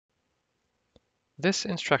This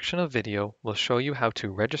instructional video will show you how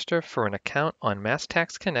to register for an account on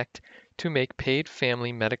MassTaxConnect to make paid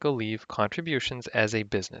family medical leave contributions as a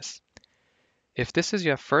business. If this is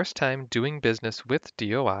your first time doing business with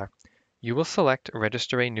DOR, you will select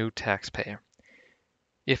Register a New Taxpayer.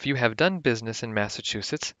 If you have done business in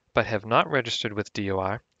Massachusetts but have not registered with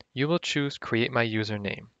DOR, you will choose Create My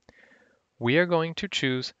Username. We are going to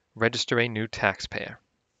choose Register a New Taxpayer.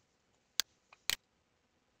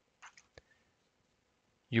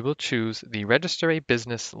 You will choose the Register a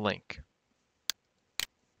Business link.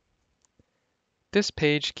 This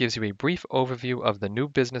page gives you a brief overview of the new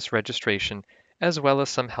business registration as well as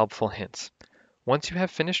some helpful hints. Once you have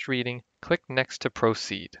finished reading, click Next to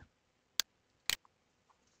proceed.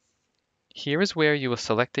 Here is where you will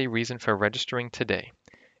select a reason for registering today.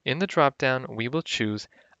 In the drop-down, we will choose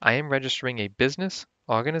I am registering a business,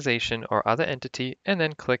 organization, or other entity, and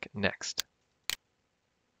then click Next.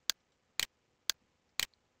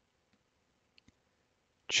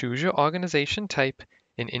 Choose your organization type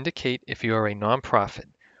and indicate if you are a nonprofit.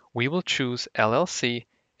 We will choose LLC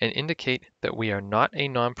and indicate that we are not a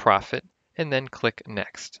nonprofit, and then click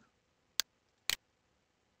Next.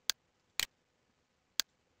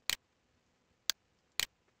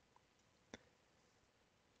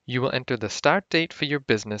 You will enter the start date for your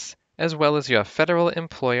business, as well as your federal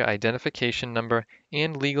employer identification number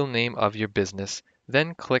and legal name of your business,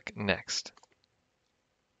 then click Next.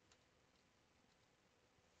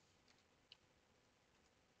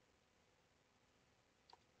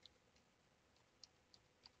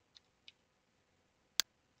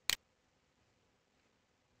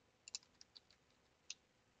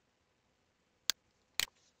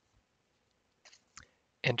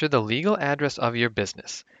 Enter the legal address of your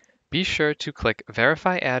business. Be sure to click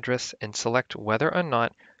Verify Address and select whether or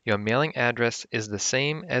not your mailing address is the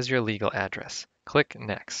same as your legal address. Click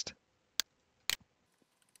Next.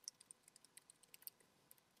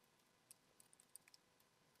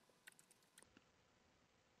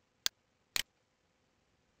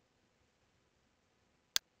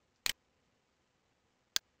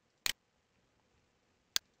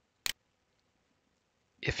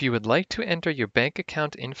 If you would like to enter your bank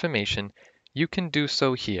account information, you can do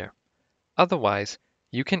so here. Otherwise,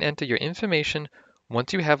 you can enter your information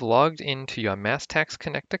once you have logged into your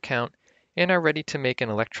MassTaxConnect account and are ready to make an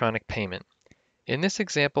electronic payment. In this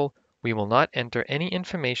example, we will not enter any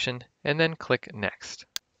information and then click Next.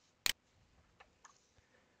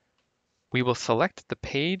 We will select the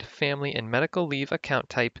Paid Family and Medical Leave account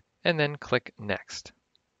type and then click Next.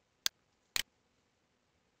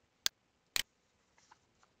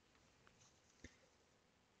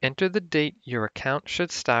 Enter the date your account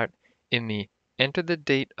should start in the Enter the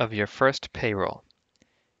date of your first payroll.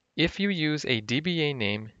 If you use a DBA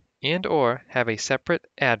name and/or have a separate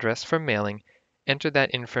address for mailing, enter that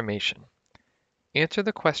information. Answer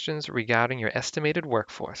the questions regarding your estimated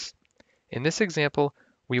workforce. In this example,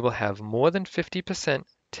 we will have more than 50%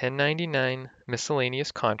 1099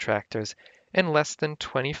 miscellaneous contractors and less than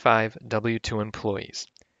 25 W-2 employees.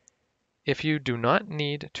 If you do not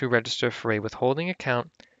need to register for a withholding account,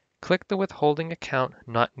 click the Withholding Account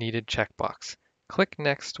Not Needed checkbox. Click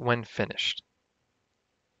Next when finished.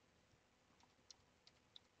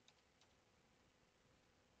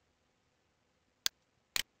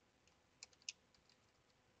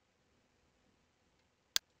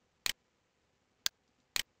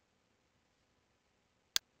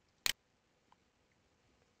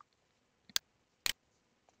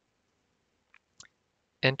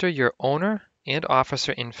 Enter your owner and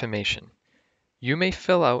officer information. You may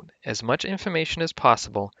fill out as much information as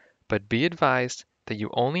possible, but be advised that you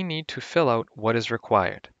only need to fill out what is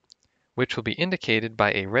required, which will be indicated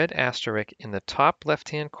by a red asterisk in the top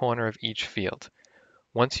left-hand corner of each field.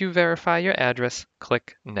 Once you verify your address,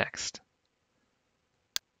 click Next.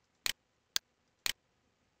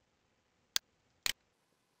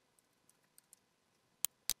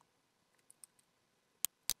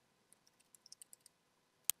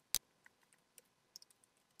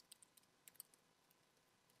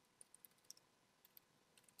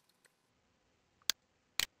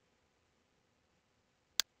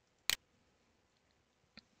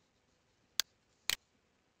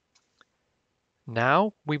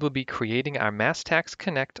 Now we will be creating our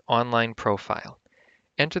MassTaxConnect online profile.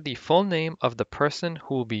 Enter the full name of the person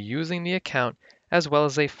who will be using the account as well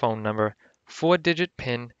as a phone number, 4-digit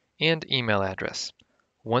PIN, and email address.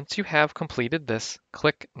 Once you have completed this,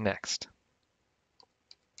 click Next.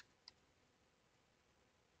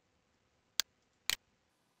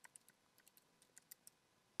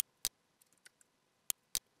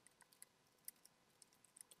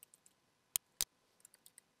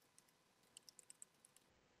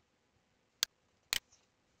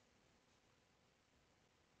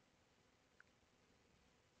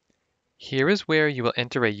 Here is where you will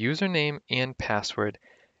enter a username and password,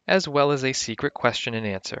 as well as a secret question and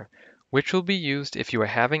answer, which will be used if you are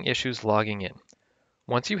having issues logging in.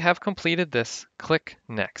 Once you have completed this, click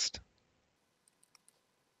Next.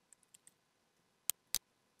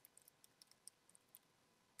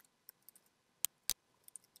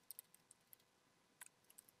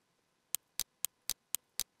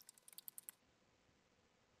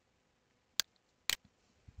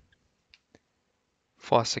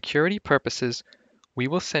 For security purposes, we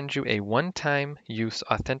will send you a one-time use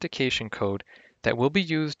authentication code that will be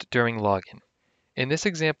used during login. In this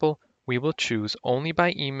example, we will choose only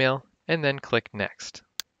by email and then click Next.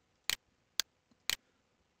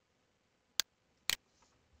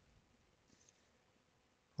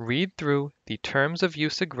 Read through the Terms of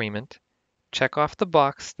Use agreement, check off the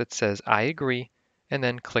box that says I agree, and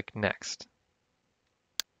then click Next.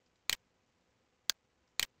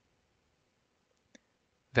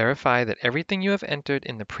 Verify that everything you have entered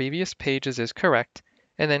in the previous pages is correct,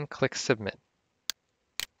 and then click Submit.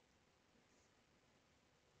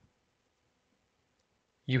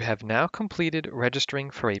 You have now completed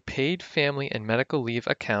registering for a paid family and medical leave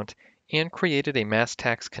account and created a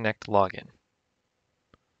MassTaxConnect login.